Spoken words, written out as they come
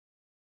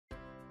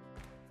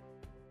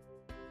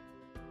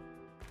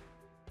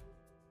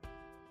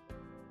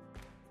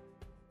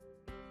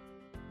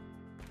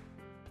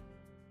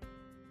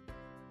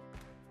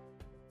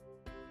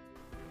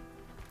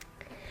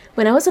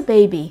When I was a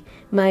baby,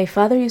 my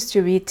father used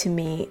to read to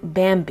me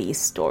Bambi's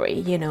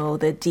story,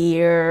 the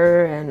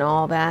deer and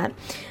all that.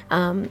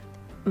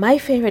 My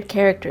favorite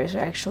characters are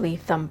actually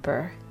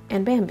Thumper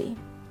and Bambi.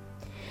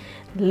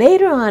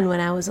 Later on, when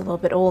I was a little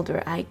bit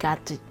older, I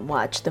got to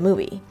watch the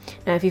movie.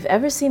 Now, if you've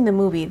ever seen the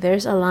movie,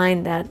 there's a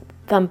line that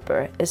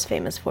Thumper is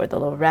famous for, the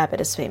little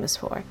rabbit is famous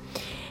for.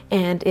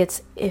 And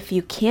it's, if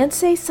you can't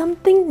say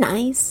something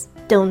nice,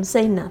 don't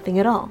say nothing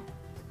at all.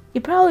 You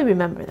probably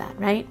remember that,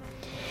 right?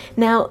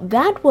 Now,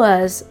 that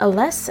was a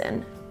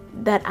lesson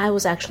that I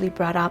was actually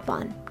brought up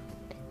on.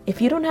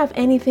 If you don't have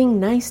anything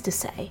nice to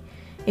say,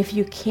 if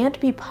you can't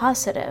be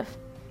positive,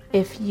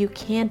 if you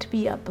can't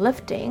be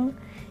uplifting,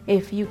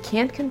 if you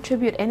can't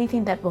contribute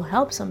anything that will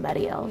help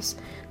somebody else,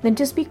 then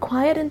just be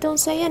quiet and don't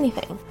say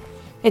anything.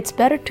 It's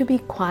better to be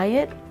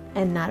quiet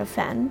and not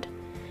offend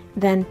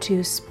than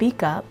to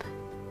speak up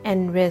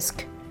and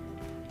risk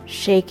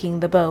shaking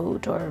the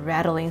boat or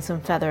rattling some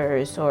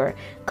feathers or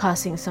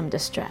causing some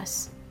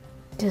distress.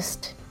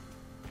 Just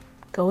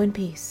go in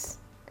peace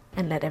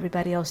and let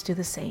everybody else do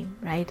the same,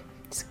 right?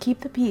 Just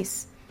keep the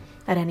peace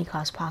at any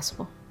cost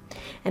possible.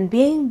 And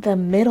being the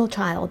middle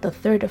child, the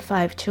third of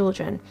 5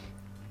 children,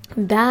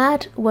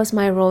 that was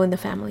my role in the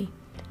family,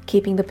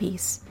 keeping the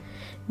peace,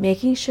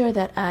 making sure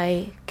that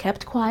I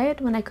kept quiet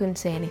when I couldn't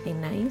say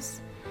anything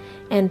nice,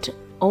 and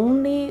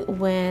only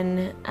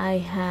when I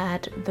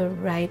had the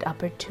right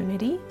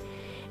opportunity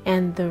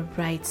and the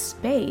right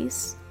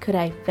space could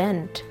I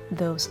vent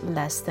those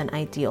less than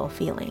ideal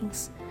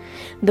feelings.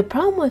 The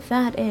problem with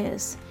that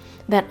is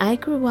that I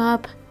grew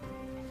up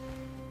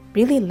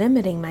really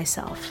limiting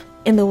myself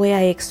in the way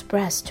I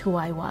expressed who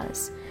I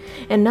was.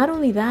 And not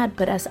only that,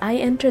 but as I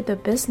entered the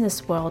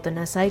business world and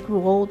as I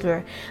grew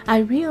older, I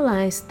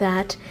realized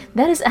that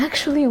that is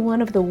actually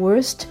one of the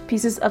worst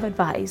pieces of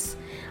advice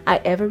I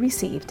ever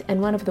received,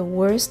 and one of the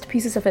worst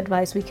pieces of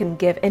advice we can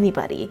give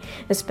anybody,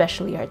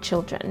 especially our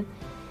children.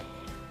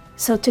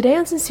 So today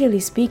on Sincerely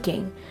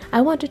Speaking,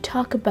 I want to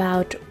talk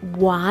about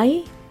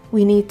why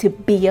we need to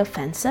be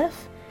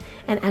offensive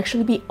and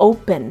actually be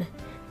open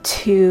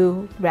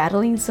to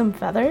rattling some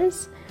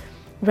feathers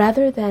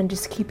rather than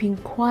just keeping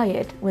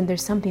quiet when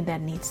there's something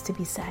that needs to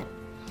be said.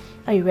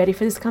 Are you ready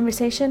for this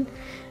conversation?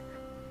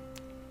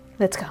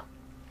 Let's go.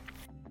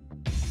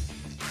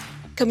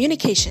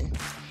 Communication.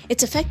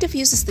 Its effective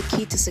use is the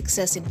key to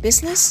success in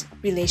business,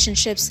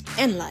 relationships,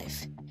 and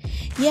life.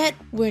 Yet,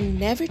 we're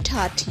never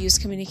taught to use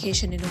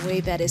communication in a way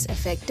that is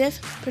effective,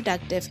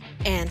 productive,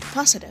 and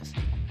positive.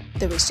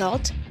 The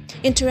result?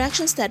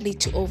 Interactions that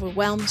lead to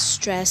overwhelm,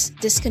 stress,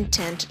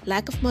 discontent,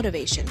 lack of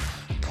motivation,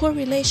 poor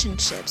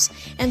relationships,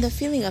 and the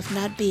feeling of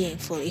not being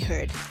fully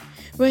heard.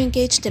 We're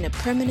engaged in a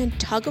permanent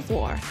tug of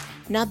war,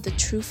 not the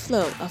true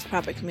flow of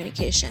proper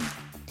communication.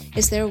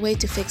 Is there a way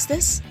to fix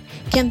this?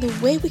 Can the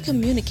way we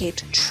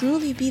communicate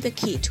truly be the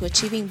key to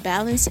achieving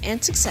balance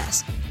and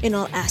success in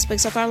all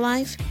aspects of our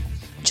life?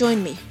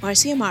 Join me,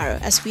 Marcia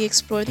Amaro, as we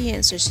explore the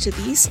answers to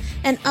these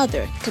and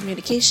other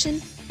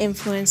communication,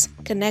 influence,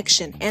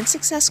 connection, and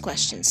success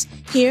questions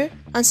here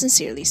on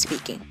Sincerely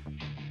Speaking.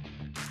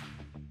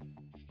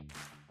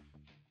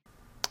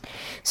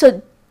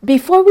 So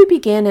before we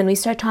begin and we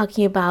start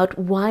talking about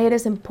why it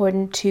is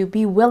important to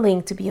be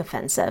willing to be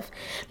offensive,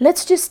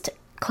 let's just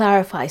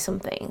clarify some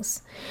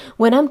things.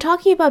 When I'm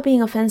talking about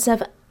being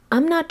offensive,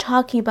 I'm not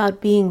talking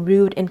about being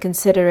rude,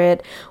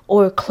 inconsiderate,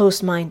 or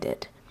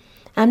close-minded.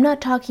 I'm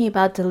not talking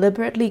about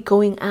deliberately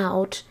going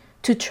out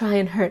to try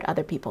and hurt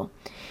other people.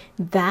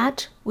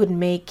 That would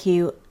make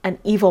you an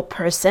evil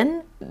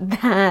person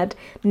that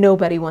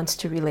nobody wants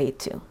to relate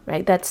to,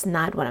 right? That's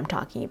not what I'm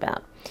talking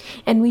about.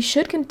 And we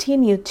should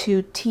continue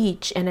to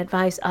teach and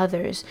advise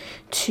others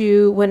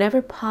to,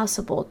 whenever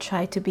possible,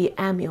 try to be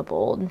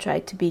amiable and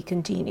try to be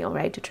congenial,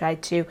 right? To try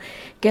to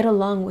get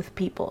along with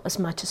people as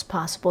much as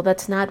possible.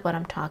 That's not what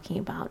I'm talking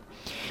about.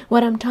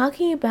 What I'm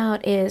talking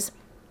about is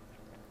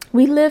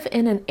we live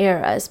in an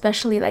era,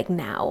 especially like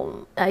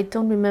now. I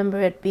don't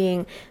remember it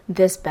being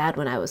this bad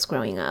when I was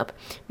growing up.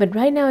 But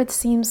right now it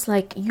seems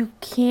like you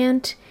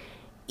can't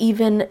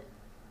even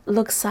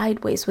look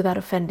sideways without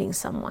offending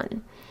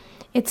someone.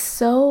 It's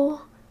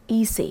so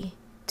easy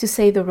to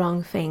say the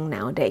wrong thing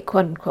nowadays,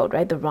 quote unquote,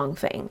 right? The wrong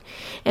thing.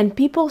 And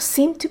people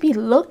seem to be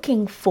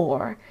looking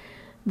for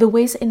the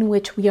ways in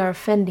which we are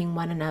offending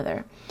one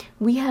another.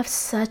 We have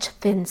such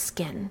thin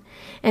skin,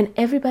 and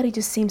everybody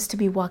just seems to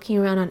be walking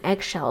around on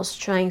eggshells,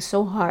 trying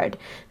so hard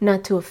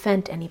not to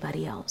offend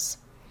anybody else.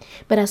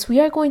 But as we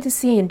are going to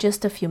see in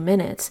just a few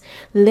minutes,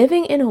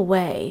 living in a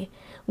way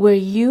where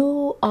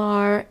you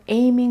are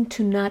aiming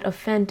to not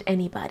offend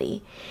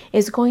anybody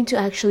is going to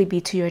actually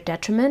be to your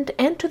detriment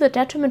and to the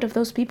detriment of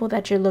those people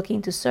that you're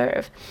looking to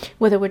serve.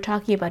 Whether we're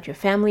talking about your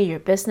family, your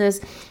business,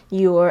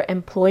 your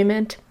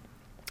employment,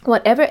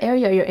 whatever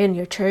area you're in,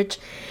 your church,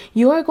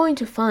 you are going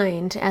to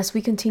find, as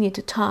we continue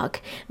to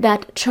talk,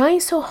 that trying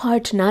so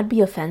hard to not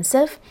be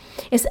offensive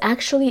is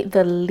actually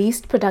the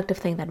least productive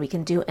thing that we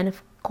can do. And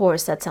of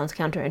course, that sounds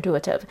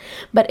counterintuitive.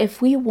 But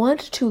if we want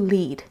to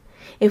lead,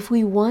 if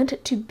we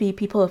want to be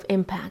people of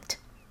impact,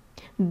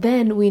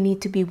 then we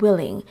need to be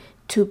willing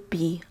to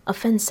be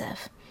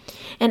offensive.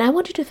 And I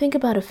want you to think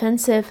about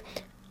offensive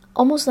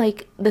almost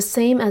like the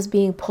same as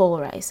being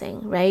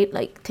polarizing, right?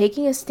 Like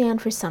taking a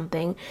stand for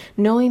something,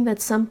 knowing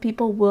that some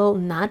people will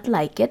not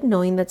like it,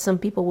 knowing that some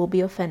people will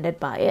be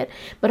offended by it,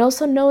 but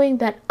also knowing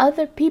that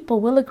other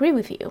people will agree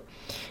with you.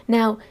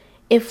 Now,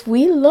 if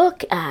we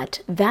look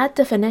at that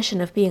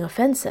definition of being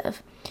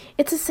offensive,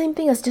 it's the same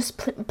thing as just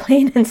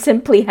plain and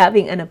simply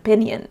having an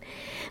opinion.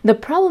 The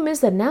problem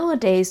is that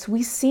nowadays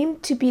we seem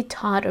to be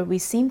taught, or we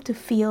seem to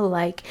feel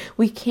like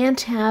we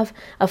can't have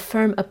a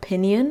firm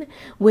opinion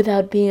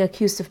without being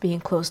accused of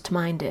being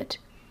closed-minded.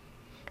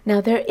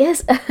 Now, there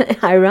is,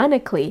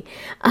 ironically,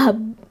 a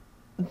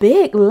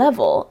big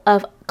level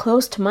of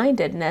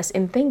closed-mindedness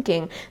in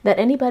thinking that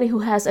anybody who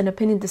has an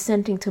opinion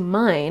dissenting to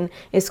mine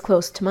is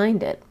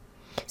closed-minded.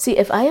 See,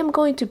 if I am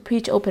going to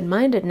preach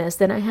open-mindedness,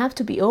 then I have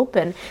to be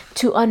open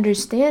to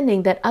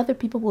understanding that other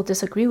people will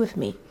disagree with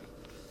me.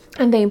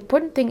 And the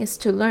important thing is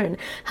to learn,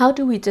 how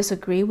do we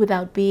disagree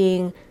without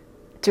being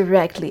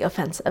directly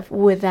offensive,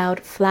 without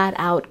flat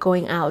out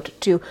going out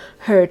to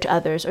hurt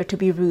others or to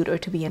be rude or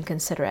to be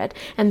inconsiderate?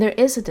 And there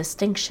is a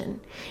distinction.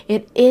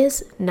 It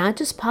is not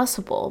just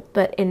possible,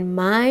 but in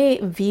my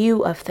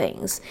view of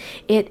things,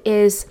 it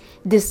is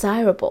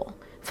desirable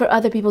for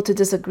other people to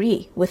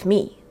disagree with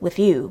me, with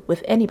you,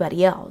 with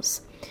anybody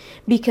else,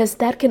 because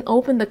that can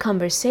open the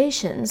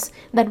conversations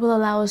that will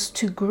allow us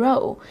to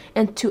grow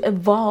and to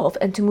evolve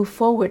and to move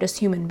forward as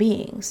human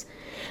beings.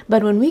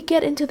 But when we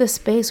get into the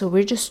space where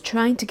we're just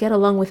trying to get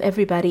along with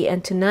everybody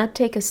and to not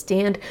take a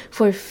stand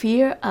for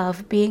fear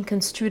of being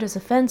construed as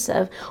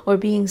offensive or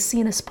being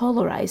seen as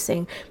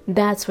polarizing,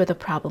 that's where the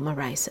problem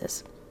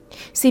arises.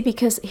 See,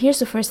 because here's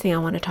the first thing I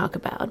want to talk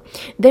about.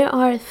 There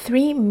are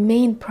three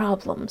main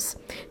problems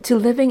to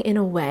living in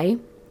a way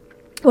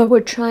where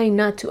we're trying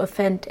not to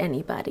offend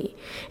anybody.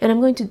 And I'm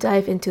going to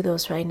dive into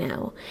those right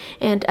now.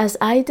 And as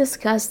I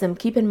discuss them,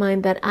 keep in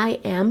mind that I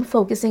am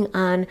focusing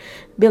on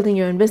building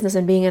your own business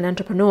and being an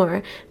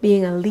entrepreneur,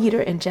 being a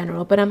leader in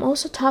general. But I'm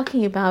also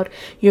talking about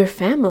your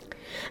family.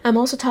 I'm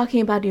also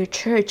talking about your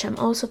church. I'm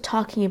also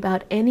talking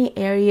about any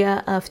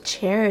area of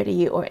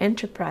charity or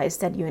enterprise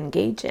that you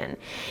engage in.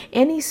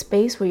 Any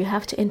space where you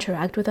have to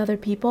interact with other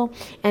people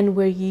and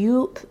where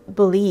you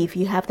believe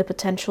you have the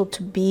potential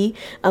to be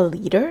a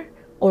leader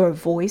or a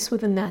voice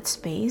within that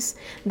space.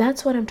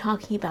 That's what I'm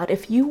talking about.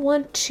 If you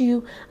want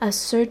to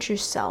assert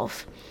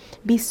yourself,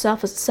 be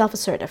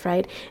self-assertive,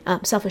 right?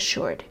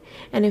 Self-assured.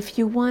 And if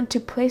you want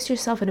to place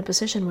yourself in a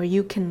position where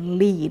you can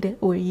lead,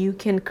 where you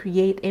can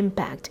create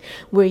impact,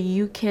 where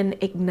you can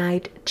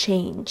ignite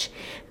change,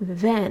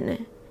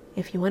 then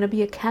if you want to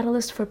be a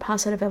catalyst for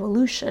positive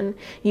evolution,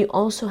 you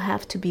also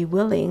have to be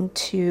willing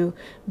to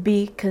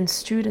be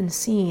construed and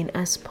seen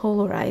as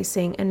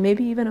polarizing and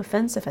maybe even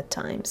offensive at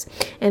times.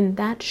 And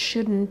that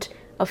shouldn't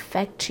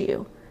affect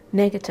you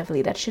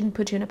negatively. That shouldn't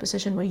put you in a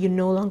position where you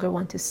no longer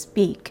want to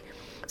speak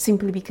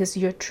simply because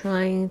you're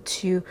trying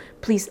to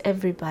please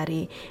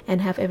everybody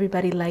and have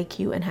everybody like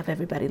you and have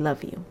everybody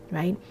love you,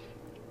 right?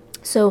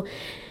 So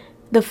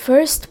the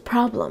first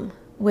problem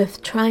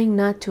with trying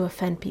not to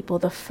offend people,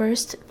 the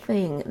first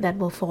thing that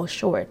will fall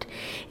short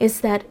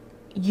is that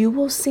you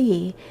will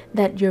see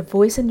that your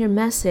voice and your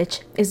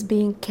message is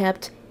being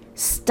kept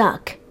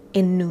stuck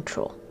in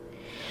neutral.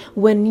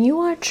 When you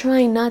are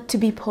trying not to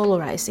be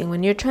polarizing,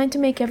 when you're trying to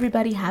make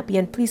everybody happy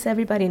and please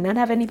everybody, not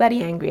have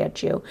anybody angry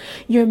at you,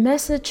 your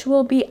message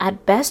will be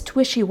at best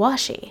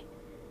wishy-washy.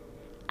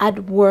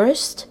 At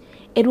worst,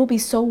 it will be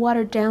so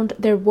watered down,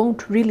 there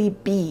won't really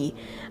be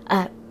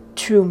a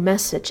true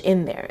message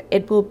in there.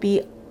 It will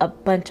be a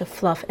bunch of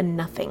fluff and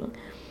nothing.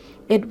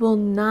 It will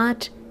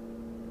not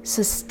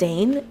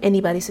sustain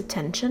anybody's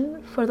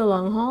attention for the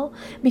long haul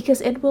because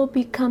it will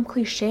become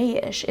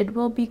cliche-ish. It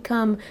will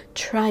become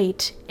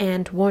trite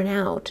and worn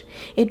out.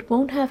 It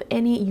won't have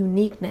any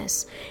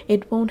uniqueness.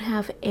 It won't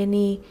have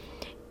any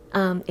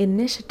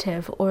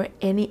initiative or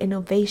any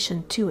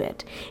innovation to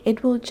it.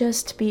 It will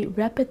just be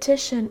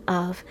repetition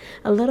of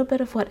a little bit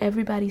of what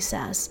everybody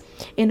says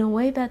in a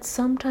way that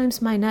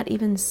sometimes might not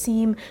even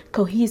seem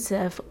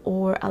cohesive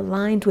or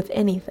aligned with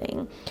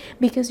anything,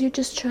 because you're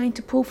just trying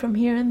to pull from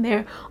here and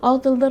there all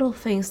the little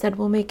things that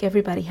will make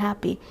everybody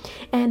happy.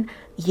 And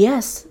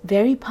yes,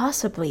 very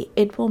possibly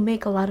it will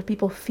make a lot of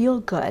people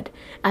feel good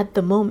at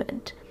the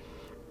moment,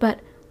 but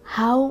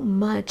how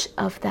much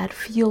of that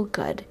feel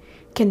good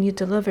can you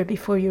deliver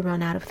before you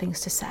run out of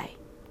things to say?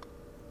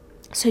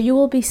 So you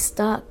will be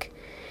stuck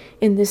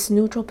in this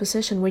neutral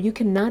position where you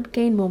cannot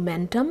gain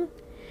momentum,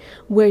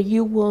 where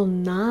you will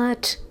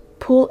not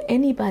pull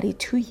anybody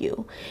to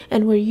you,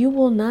 and where you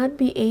will not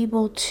be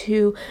able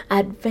to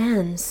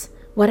advance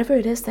whatever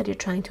it is that you're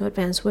trying to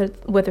advance,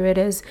 whether it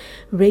is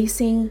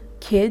raising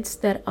kids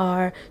that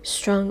are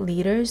strong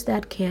leaders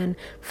that can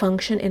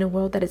function in a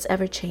world that is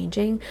ever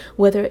changing,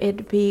 whether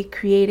it be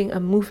creating a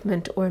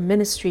movement or a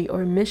ministry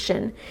or a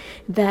mission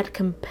that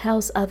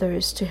compels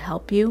others to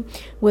help you,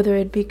 whether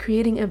it be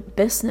creating a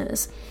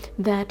business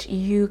that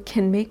you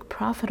can make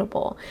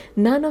profitable.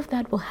 None of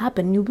that will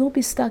happen. You will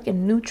be stuck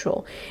in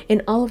neutral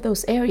in all of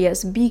those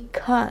areas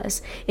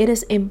because it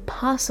is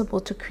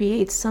impossible to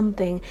create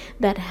something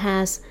that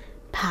has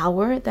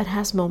power, that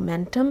has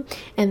momentum,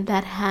 and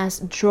that has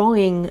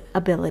drawing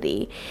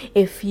ability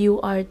if you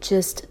are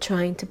just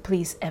trying to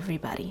please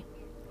everybody.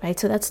 Right?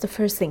 So that's the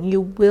first thing.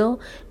 You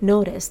will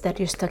notice that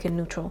you're stuck in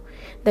neutral,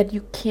 that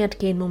you can't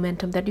gain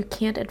momentum, that you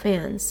can't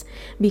advance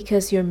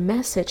because your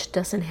message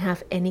doesn't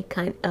have any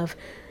kind of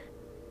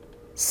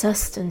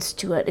substance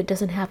to it. It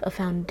doesn't have a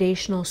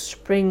foundational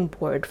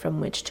springboard from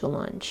which to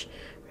launch,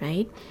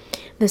 right?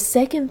 The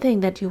second thing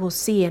that you will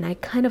see, and I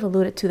kind of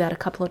alluded to that a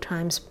couple of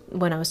times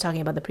when I was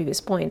talking about the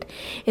previous point,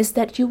 is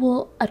that you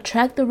will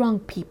attract the wrong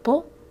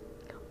people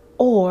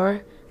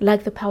or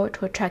lack the power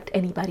to attract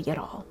anybody at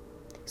all.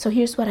 So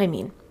here's what I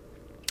mean.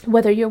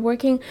 Whether you're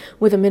working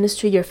with a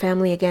ministry, your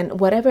family, again,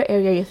 whatever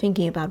area you're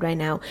thinking about right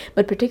now,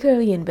 but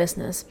particularly in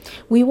business,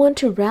 we want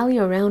to rally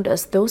around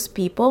us those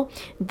people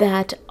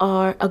that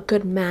are a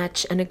good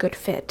match and a good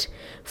fit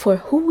for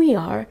who we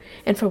are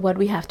and for what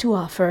we have to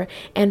offer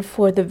and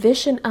for the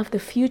vision of the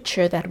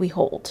future that we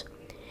hold.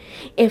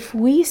 If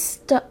we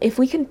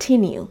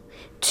continue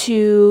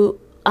to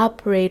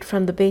operate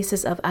from the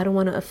basis of I don't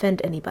want to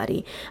offend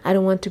anybody, I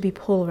don't want to be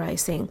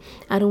polarizing,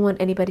 I don't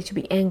want anybody to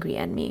be angry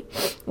at me,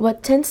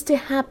 what tends to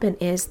happen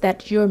is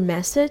that your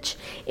message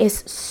is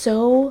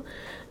so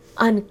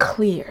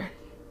unclear,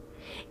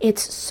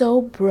 it's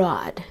so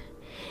broad,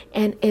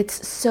 and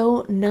it's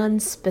so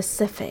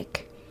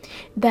non-specific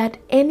that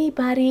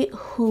anybody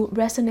who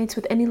resonates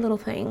with any little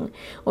thing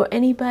or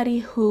anybody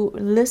who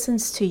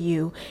listens to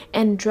you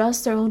and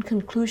draws their own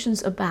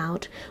conclusions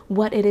about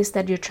what it is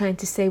that you're trying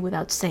to say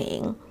without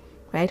saying,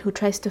 right? Who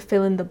tries to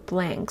fill in the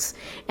blanks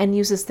and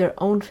uses their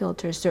own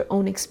filters, their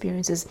own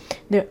experiences,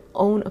 their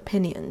own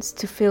opinions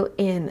to fill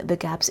in the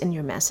gaps in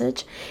your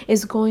message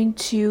is going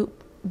to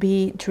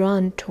be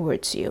drawn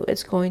towards you.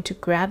 It's going to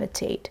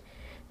gravitate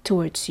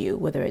towards you,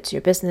 whether it's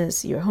your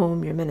business, your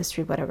home, your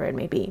ministry, whatever it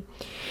may be.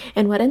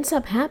 And what ends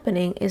up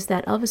happening is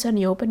that all of a sudden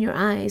you open your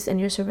eyes and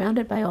you're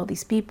surrounded by all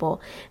these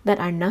people that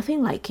are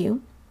nothing like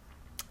you,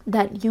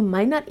 that you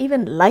might not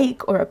even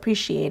like or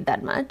appreciate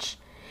that much,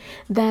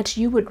 that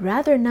you would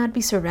rather not be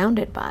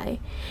surrounded by,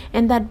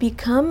 and that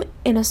become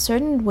in a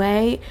certain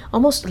way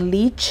almost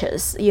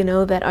leeches,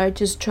 that are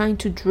just trying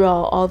to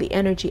draw all the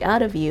energy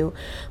out of you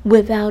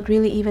without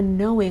really even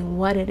knowing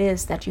what it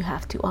is that you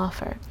have to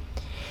offer.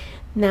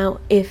 Now,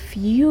 if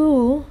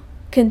you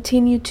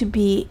continue to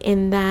be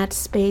in that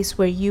space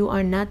where you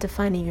are not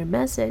defining your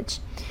message,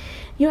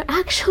 you're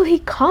actually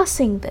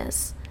causing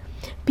this.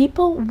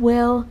 People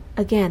will,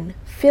 again,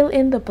 fill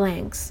in the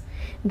blanks.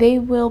 They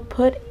will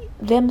put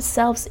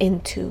themselves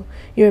into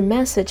your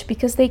message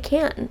because they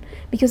can,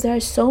 because there are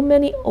so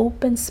many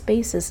open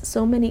spaces,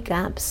 so many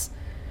gaps,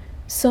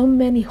 so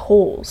many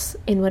holes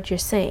in what you're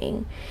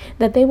saying,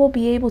 that they will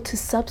be able to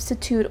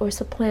substitute or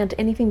supplant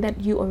anything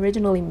that you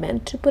originally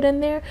meant to put in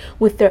there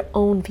with their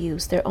own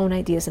views, their own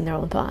ideas, and their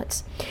own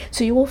thoughts.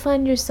 So you will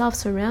find yourself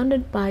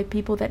surrounded by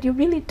people that you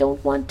really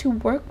don't want to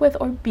work with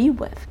or be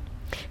with.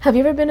 Have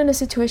you ever been in a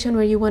situation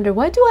where you wonder,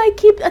 why do I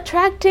keep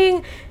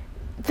attracting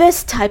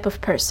this type of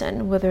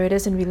person, whether it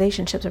is in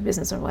relationships or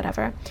business or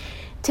whatever?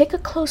 Take a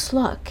close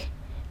look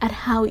at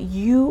how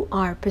you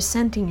are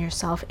presenting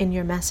yourself in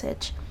your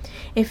message.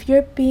 If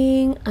you're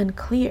being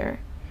unclear,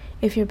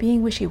 if you're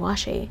being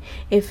wishy-washy,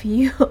 if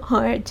you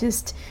are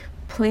just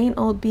plain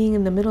old being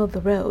in the middle of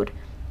the road,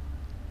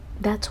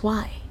 that's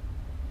why.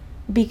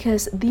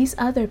 Because these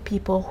other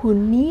people who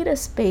need a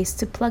space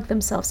to plug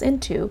themselves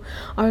into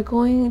are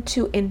going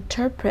to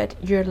interpret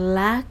your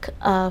lack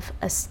of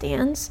a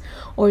stance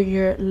or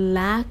your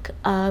lack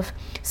of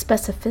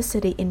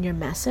specificity in your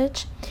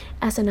message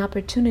as an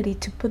opportunity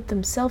to put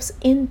themselves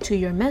into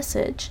your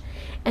message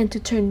and to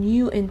turn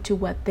you into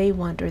what they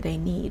want or they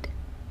need.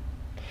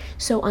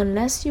 So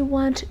unless you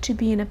want to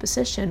be in a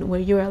position where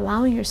you're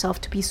allowing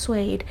yourself to be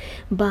swayed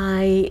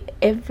by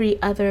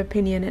every other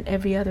opinion and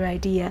every other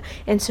idea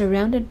and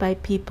surrounded by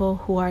people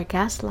who are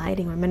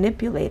gaslighting or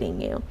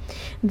manipulating you,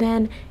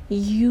 then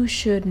you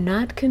should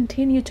not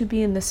continue to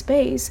be in the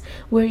space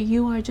where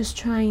you are just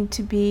trying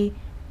to be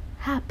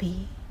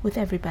happy with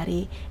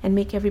everybody and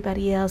make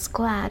everybody else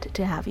glad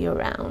to have you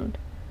around.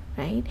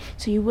 Right?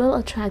 So you will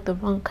attract the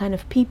wrong kind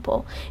of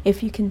people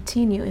if you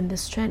continue in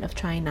this trend of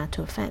trying not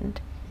to offend.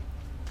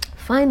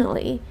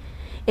 Finally,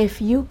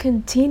 if you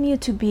continue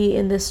to be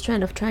in this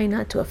trend of trying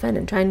not to offend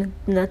and trying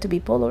not to be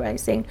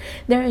polarizing,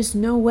 there is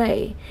no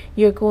way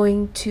you're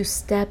going to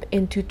step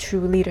into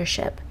true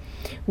leadership.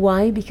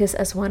 Why? Because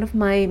as one of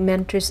my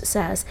mentors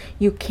says,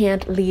 you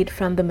can't lead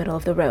from the middle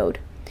of the road.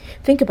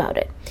 Think about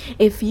it.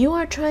 If you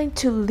are trying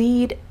to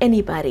lead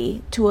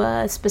anybody to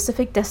a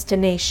specific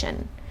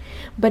destination,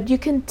 but you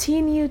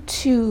continue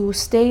to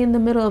stay in the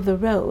middle of the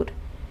road,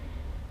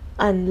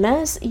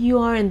 unless you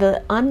are in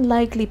the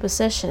unlikely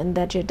position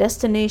that your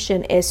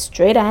destination is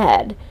straight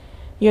ahead,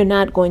 you're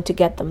not going to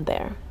get them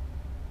there.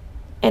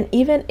 And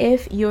even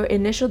if your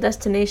initial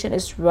destination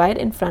is right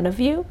in front of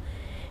you,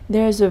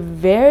 there's a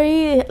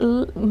very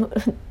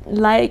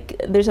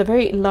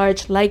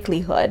large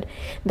likelihood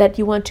that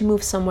you want to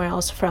move somewhere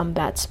else from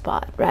that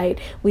spot, right?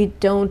 We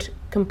don't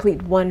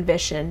complete one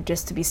vision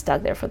just to be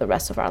stuck there for the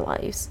rest of our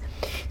lives.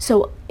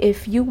 So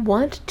if you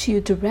want to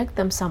direct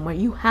them somewhere,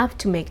 you have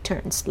to make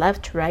turns,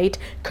 left, right,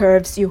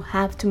 curves. You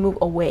have to move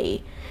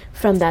away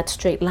from that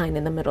straight line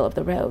in the middle of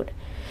the road.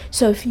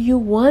 So if you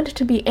want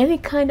to be any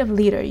kind of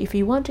leader, if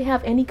you want to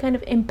have any kind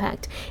of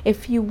impact,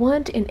 if you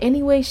want in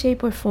any way,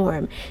 shape, or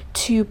form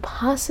to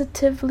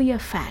positively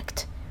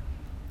affect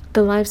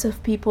the lives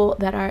of people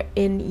that are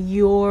in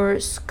your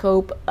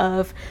scope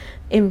of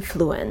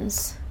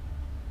influence,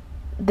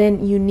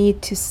 then you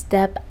need to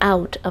step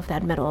out of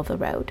that middle of the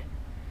road.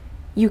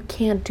 You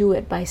can't do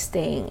it by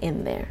staying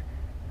in there,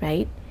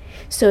 right?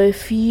 So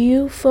if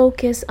you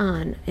focus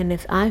on, and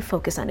if I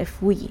focus on,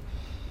 if we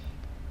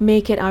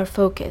make it our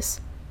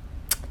focus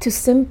to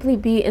simply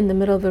be in the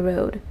middle of the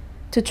road,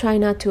 to try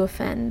not to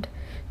offend,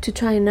 to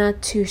try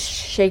not to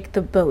shake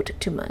the boat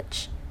too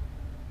much,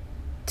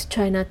 to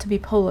try not to be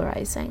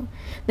polarizing,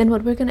 then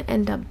what we're going to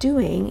end up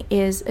doing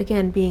is,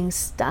 again, being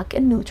stuck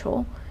in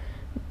neutral.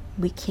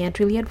 We can't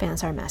really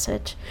advance our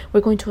message.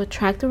 We're going to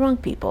attract the wrong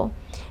people,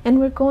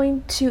 and we're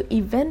going to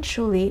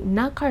eventually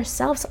knock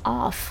ourselves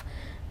off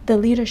the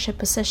leadership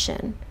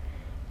position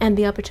and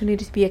the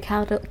opportunity to be a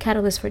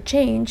catalyst for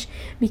change,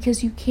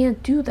 because you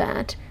can't do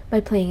that by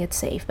playing it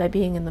safe, by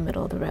being in the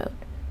middle of the road,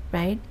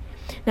 right?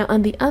 Now,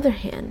 on the other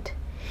hand,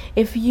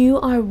 if you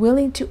are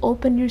willing to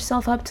open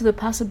yourself up to the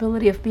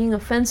possibility of being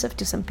offensive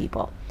to some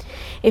people,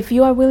 if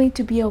you are willing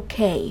to be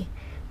okay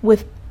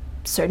with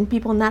certain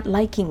people not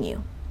liking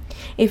you,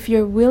 if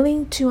you're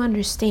willing to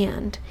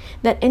understand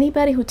that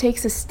anybody who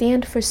takes a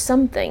stand for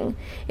something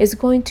is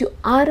going to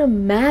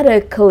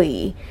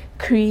automatically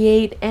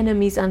create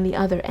enemies on the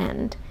other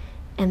end,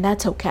 and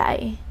that's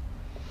okay,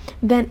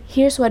 then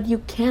here's what you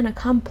can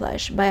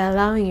accomplish by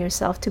allowing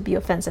yourself to be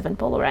offensive and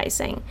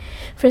polarizing.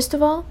 First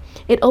of all,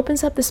 it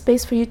opens up the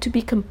space for you to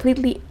be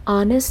completely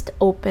honest,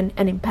 open,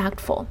 and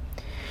impactful.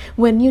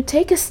 When you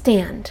take a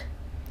stand,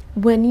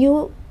 when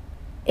you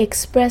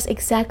express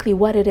exactly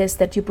what it is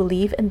that you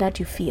believe and that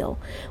you feel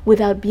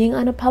without being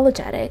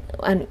unapologetic,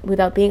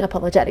 being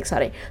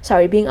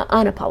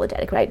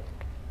unapologetic, right?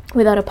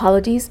 Without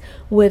apologies,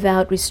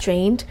 without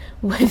restraint,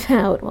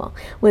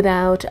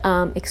 without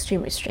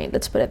extreme restraint,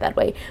 let's put it that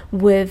way,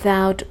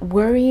 without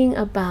worrying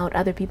about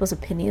other people's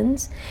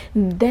opinions,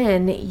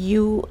 then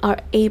you are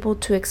able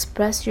to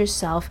express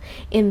yourself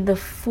in the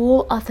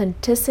full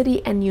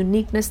authenticity and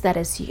uniqueness that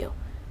is you.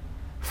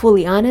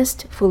 Fully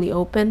honest, fully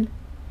open,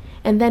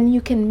 and then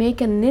you can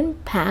make an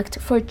impact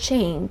for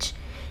change.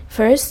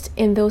 First,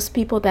 in those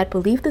people that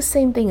believe the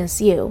same thing as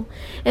you,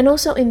 and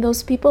also in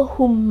those people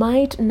who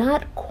might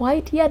not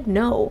quite yet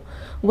know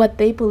what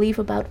they believe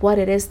about what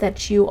it is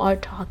that you are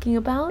talking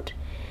about,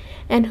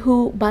 and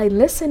who, by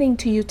listening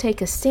to you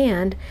take a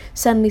stand,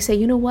 suddenly say,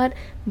 you know what,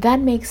 that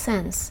makes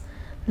sense.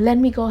 Let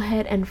me go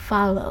ahead and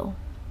follow,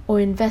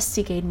 or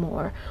investigate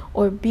more,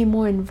 or be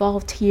more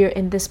involved here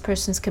in this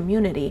person's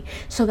community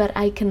so that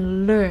I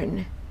can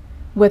learn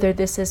whether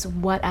this is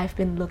what I've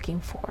been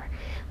looking for,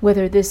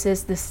 whether this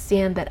is the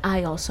stand that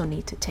I also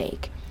need to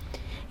take.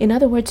 In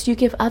other words, you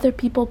give other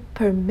people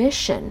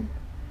permission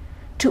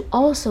to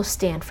also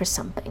stand for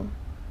something,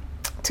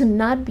 to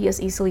not be as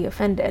easily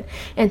offended,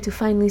 and to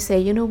finally say,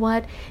 you know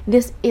what,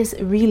 this is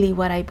really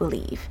what I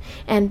believe.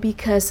 And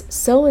because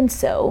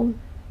so-and-so,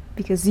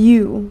 because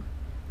you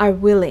are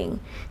willing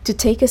to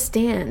take a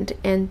stand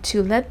and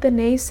to let the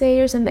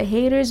naysayers and the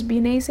haters be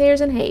naysayers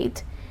and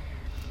hate,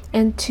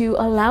 and to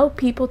allow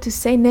people to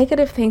say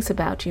negative things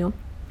about you,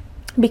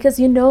 because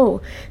you know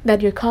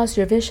that your cause,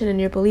 your vision, and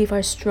your belief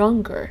are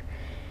stronger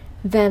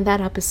than that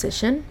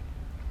opposition,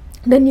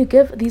 then you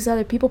give these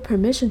other people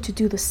permission to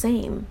do the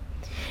same.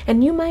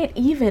 And you might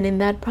even in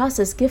that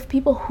process give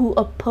people who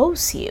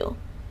oppose you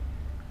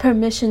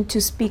permission to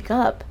speak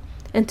up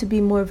and to be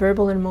more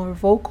verbal and more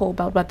vocal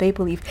about what they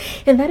believe.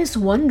 And that is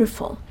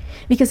wonderful,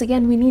 because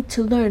again, we need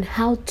to learn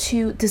how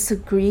to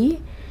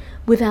disagree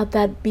without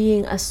that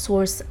being a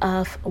source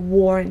of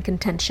war and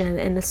contention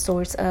and a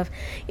source of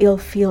ill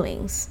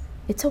feelings.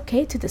 It's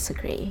okay to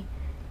disagree.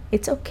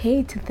 It's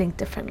okay to think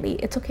differently.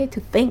 It's okay to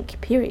think,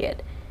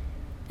 period.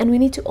 And we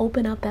need to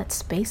open up that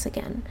space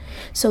again.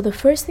 So the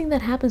first thing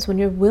that happens when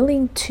you're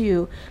willing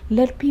to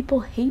let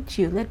people hate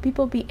you, let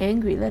people be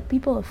angry, let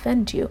people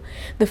offend you,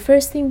 the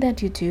first thing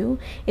that you do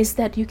is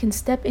that you can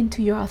step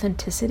into your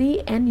authenticity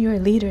and your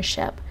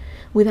leadership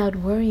without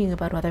worrying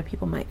about what other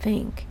people might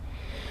think,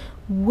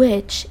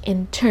 which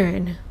in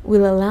turn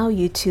will allow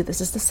you to, this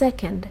is the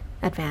second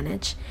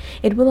advantage,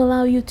 it will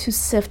allow you to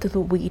sift the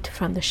wheat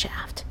from the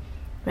shaft,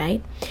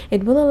 right?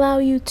 It will allow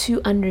you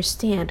to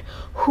understand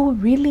who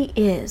really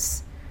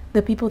is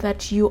the people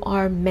that you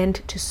are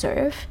meant to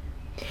serve,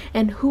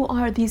 And who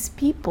are these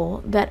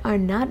people that are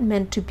not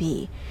meant to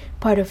be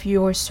part of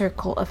your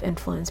circle of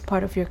influence,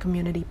 part of your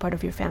community, part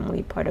of your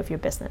family, part of your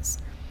business?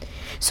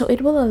 So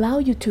it will allow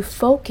you to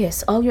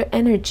focus all your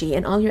energy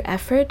and all your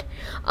effort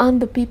on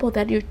the people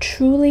that you're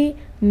truly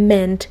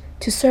meant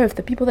to serve,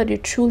 the people that you're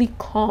truly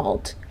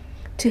called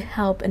to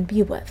help and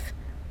be with.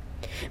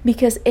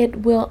 Because it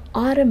will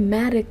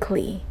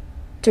automatically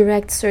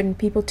direct certain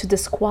people to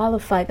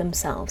disqualify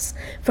themselves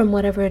from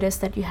whatever it is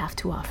that you have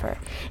to offer.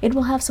 It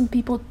will have some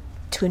people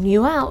tune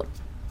you out,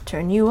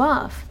 turn you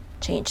off,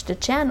 change the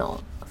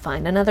channel,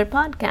 find another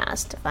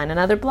podcast, find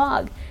another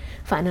blog,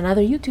 find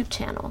another YouTube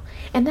channel.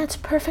 And that's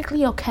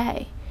perfectly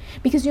okay,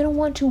 because you don't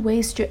want to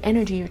waste your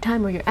energy, your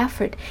time, or your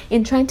effort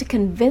in trying to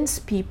convince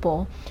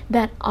people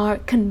that are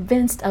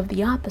convinced of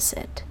the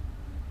opposite.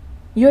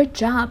 Your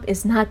job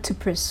is not to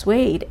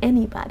persuade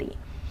anybody.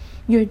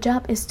 Your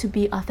job is to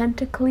be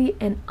authentically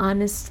and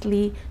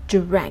honestly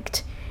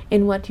direct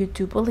in what you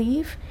do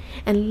believe,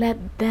 and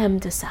let them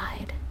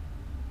decide.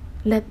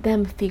 Let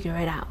them figure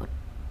it out.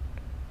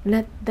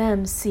 Let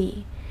them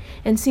see.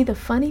 And see, the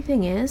funny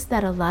thing is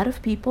that a lot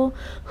of people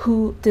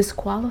who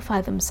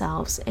disqualify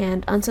themselves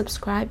and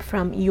unsubscribe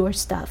from your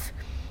stuff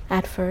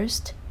at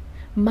first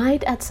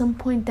might at some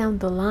point down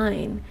the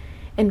line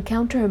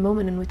encounter a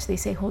moment in which they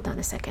say, hold on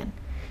a second,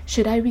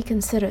 should I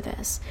reconsider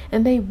this?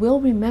 And they will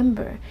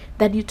remember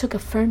that you took a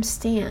firm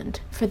stand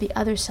for the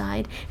other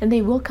side, and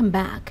they will come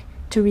back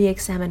to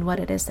re-examine what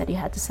it is that you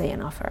had to say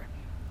and offer.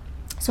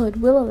 So it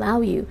will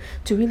allow you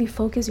to really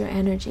focus your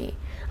energy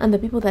on the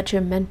people that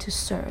you're meant to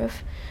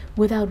serve,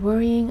 without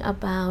worrying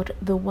about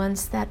the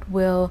ones that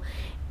will,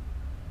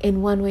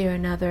 in one way or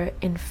another,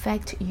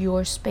 infect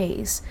your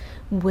space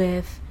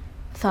with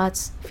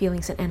thoughts,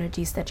 feelings, and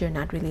energies that you're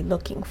not really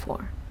looking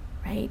for,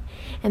 right?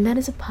 And that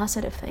is a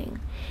positive thing.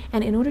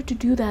 And in order to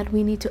do that,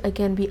 we need to,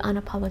 again, be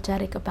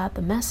unapologetic about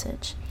the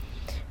message,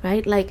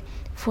 right? Like,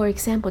 for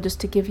example, just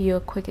to give you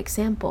a quick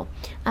example,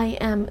 I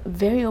am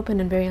very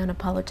open and very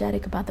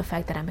unapologetic about the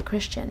fact that I'm a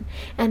Christian.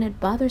 And it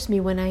bothers me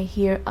when I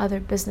hear other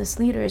business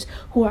leaders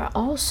who are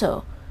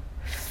also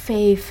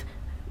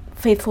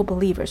faithful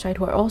believers, right,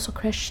 who are also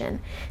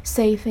Christian,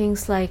 say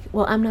things like,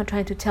 well, I'm not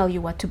trying to tell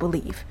you what to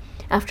believe,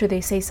 after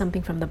they say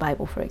something from the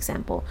Bible, for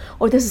example,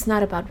 or this is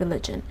not about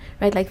religion,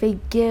 right? Like, they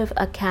give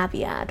a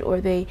caveat, or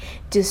they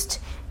just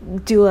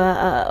do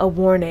a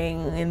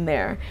warning in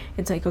there.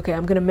 It's like, okay,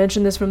 I'm going to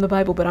mention this from the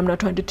Bible, but I'm not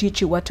trying to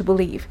teach you what to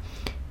believe.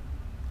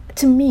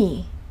 To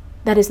me,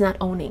 that is not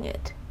owning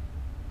it,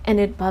 and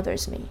it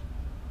bothers me.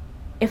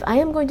 If I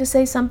am going to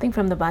say something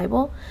from the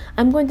Bible,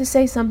 I'm going to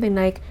say something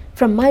like,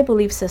 from my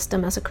belief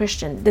system as a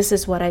Christian, this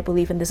is what I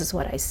believe and this is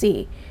what I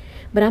see.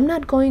 But I'm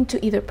not going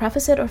to either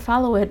preface it or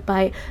follow it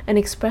by an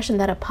expression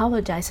that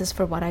apologizes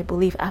for what I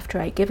believe after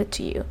I give it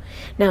to you.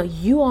 Now,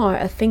 you are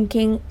a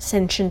thinking,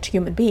 sentient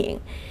human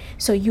being,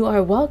 so you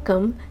are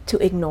welcome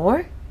to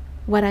ignore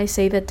what I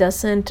say that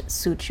doesn't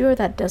suit you or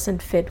that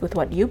doesn't fit with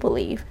what you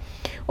believe,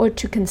 or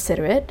to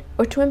consider it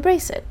or to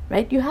embrace it,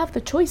 right? You have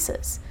the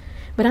choices.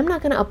 But I'm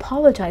not going to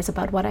apologize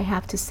about what I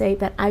have to say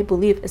that I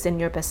believe is in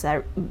your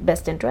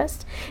best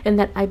interest and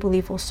that I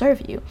believe will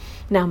serve you.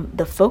 Now,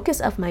 the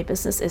focus of my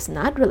business is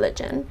not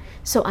religion,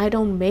 so I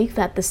don't make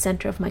that the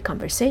center of my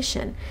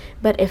conversation.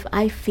 But if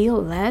I feel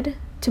led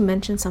to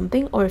mention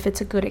something, or if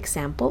it's a good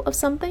example of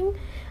something,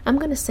 I'm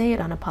going to say it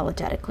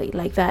unapologetically.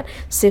 Like that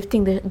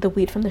sifting the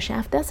wheat from the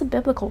chaff, that's a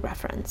biblical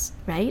reference,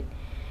 right?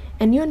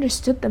 And you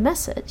understood the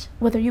message,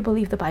 whether you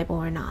believe the Bible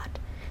or not.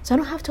 So I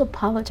don't have to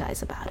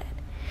apologize about it.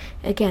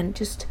 Again,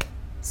 just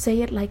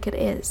say it like it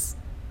is,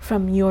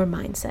 from your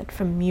mindset,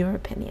 from your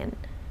opinion,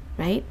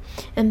 right?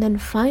 And then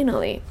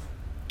finally,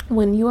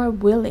 when you are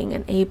willing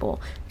and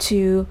able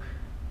to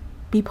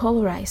be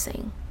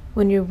polarizing,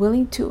 when you're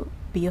willing to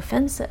be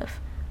offensive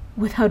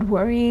without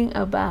worrying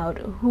about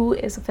who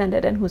is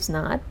offended and who's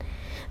not,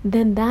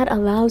 then that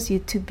allows you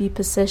to be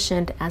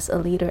positioned as a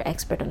leader,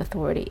 expert, and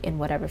authority in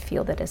whatever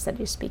field it is that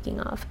you're speaking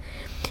of.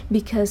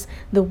 Because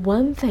the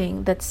one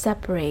thing that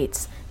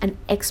separates an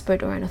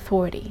expert or an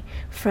authority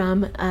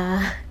from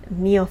a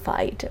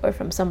neophyte or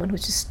from someone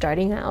who's just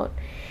starting out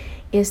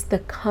is the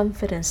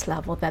confidence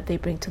level that they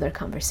bring to their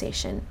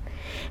conversation.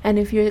 And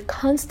if you're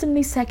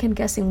constantly second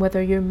guessing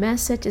whether your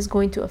message is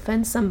going to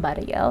offend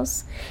somebody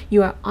else,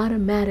 you are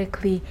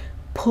automatically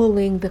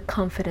pulling the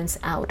confidence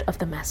out of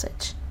the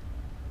message.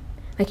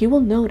 Like, you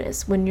will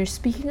notice when you're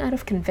speaking out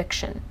of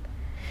conviction,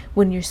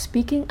 when you're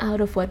speaking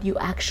out of what you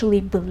actually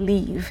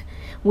believe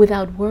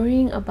without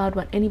worrying about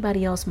what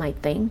anybody else might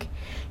think,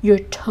 your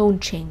tone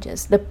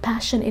changes, the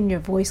passion in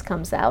your voice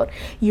comes out,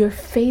 your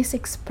face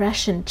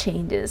expression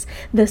changes,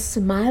 the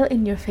smile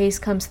in your face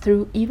comes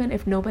through even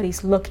if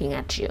nobody's looking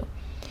at you.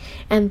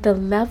 And the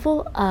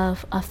level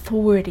of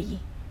authority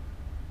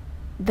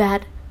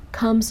that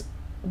comes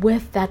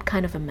with that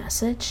kind of a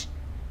message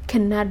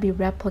cannot be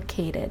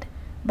replicated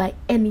by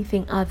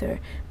anything other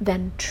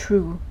than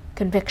true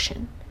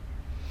conviction.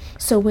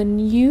 So when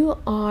you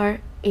are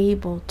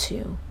able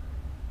to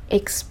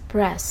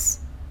express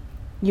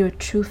your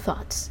true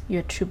thoughts,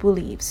 your true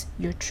beliefs,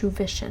 your true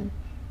vision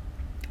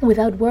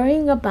without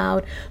worrying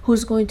about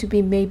who's going to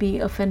be maybe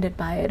offended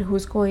by it,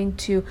 who's going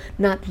to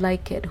not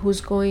like it,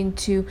 who's going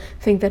to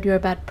think that you're a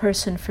bad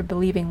person for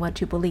believing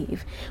what you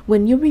believe.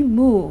 When you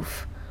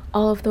remove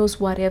all of those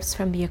what ifs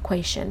from the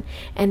equation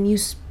and you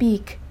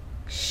speak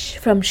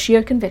from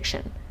sheer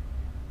conviction,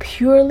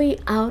 purely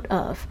out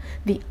of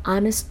the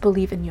honest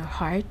belief in your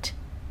heart,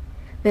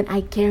 then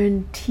I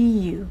guarantee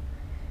you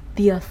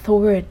the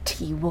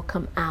authority will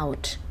come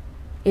out.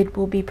 It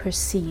will be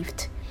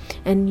perceived,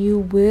 and you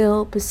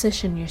will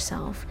position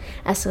yourself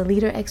as a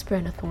leader, expert,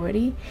 and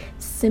authority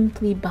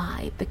simply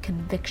by the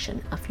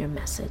conviction of your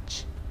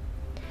message.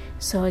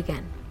 So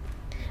again,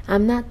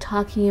 I'm not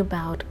talking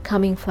about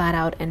coming flat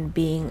out and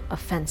being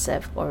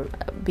offensive or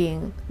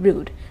being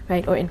rude,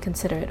 right, or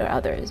inconsiderate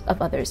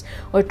of others,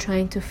 or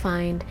trying to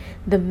find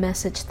the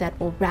message that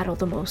will rattle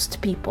the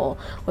most people,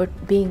 or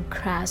being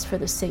crass for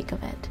the sake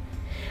of it.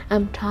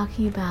 I'm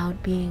talking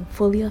about being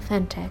fully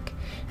authentic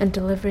and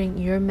delivering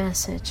your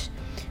message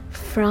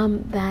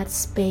from that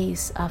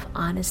space of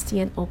honesty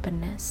and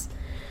openness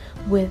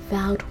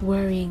without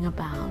worrying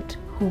about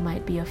who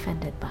might be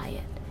offended by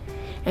it.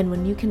 And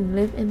when you can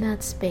live in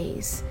that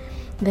space,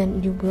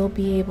 then you will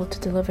be able to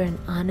deliver an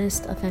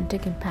honest,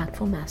 authentic,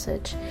 impactful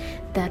message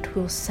that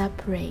will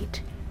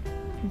separate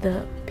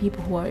the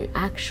people who are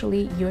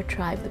actually your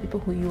tribe, the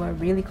people who you are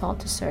really called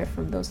to serve,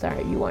 from those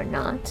that you are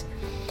not.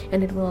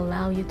 And it will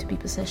allow you to be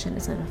positioned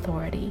as an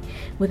authority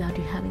without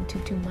you having to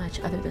do much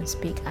other than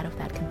speak out of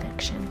that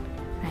conviction,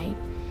 right?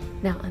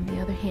 Now, on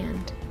the other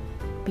hand,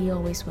 be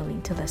always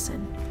willing to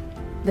listen.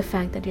 The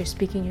fact that you're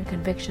speaking your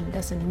conviction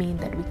doesn't mean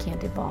that we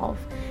can't evolve,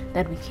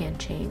 that we can't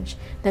change,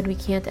 that we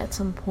can't at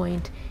some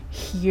point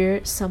hear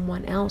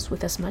someone else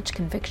with as much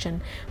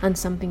conviction on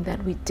something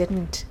that we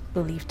didn't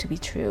believe to be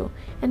true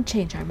and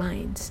change our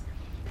minds.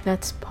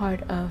 That's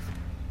part of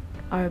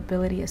our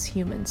ability as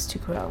humans to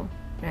grow,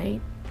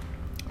 right?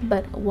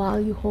 But while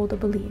you hold a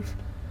belief,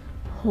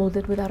 hold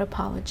it without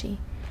apology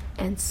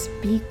and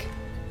speak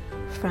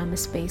from a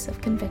space of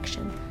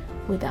conviction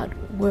without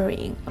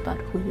worrying about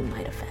who you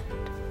might offend.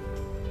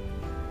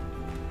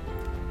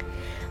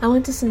 I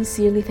want to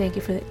sincerely thank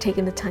you for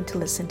taking the time to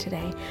listen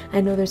today.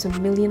 I know there's a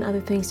million other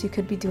things you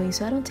could be doing,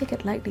 so I don't take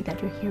it lightly that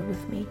you're here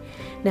with me.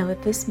 Now,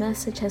 if this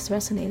message has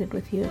resonated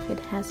with you, if it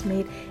has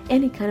made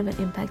any kind of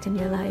an impact in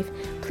your life,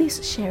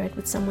 please share it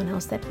with someone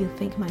else that you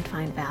think might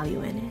find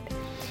value in it.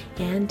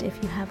 And if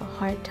you have a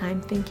hard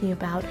time thinking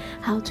about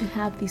how to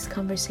have these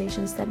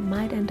conversations that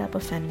might end up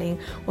offending,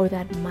 or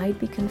that might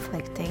be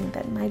conflicting,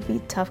 that might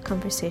be tough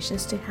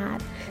conversations to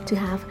have,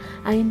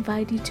 I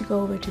invite you to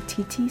go over to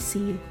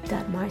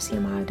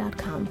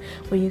ttc.marciamaro.com,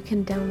 where you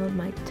can download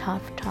my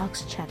Tough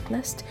Talks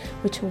checklist,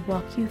 which will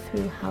walk you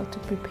through how to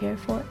prepare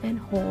for and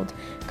hold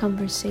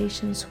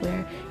conversations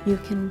where you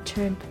can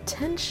turn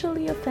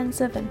potentially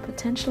offensive and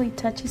potentially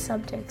touchy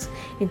subjects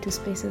into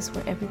spaces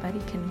where everybody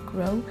can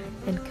grow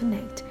and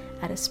connect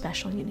at a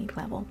special, unique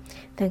level.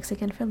 Thanks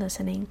again for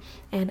listening,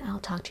 and I'll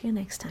talk to you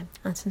next time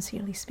on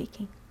Sincerely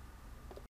Speaking.